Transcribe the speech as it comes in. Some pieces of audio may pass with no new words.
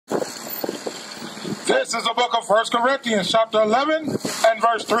This is the book of 1 Corinthians, chapter 11 and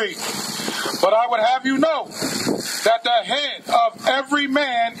verse 3. But I would have you know that the head of every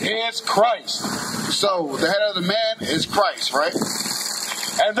man is Christ. So the head of the man is Christ, right?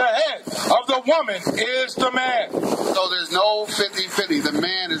 And the head of the woman is the man. So there's no 50-50. The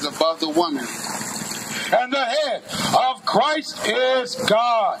man is above the woman. And the head of Christ is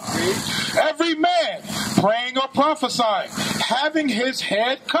God. Every man praying or prophesying, having his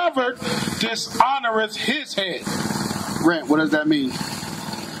head covered, dishonoreth his head. Grant, what does that mean?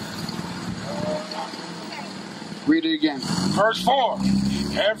 Read it again. Verse 4.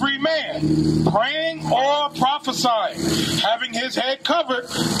 Every man praying or prophesying, having his head covered,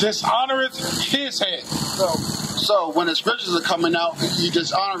 dishonoreth his head. So when the scriptures are coming out, you're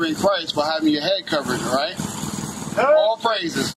dishonoring Christ by having your head covered, right? All praises.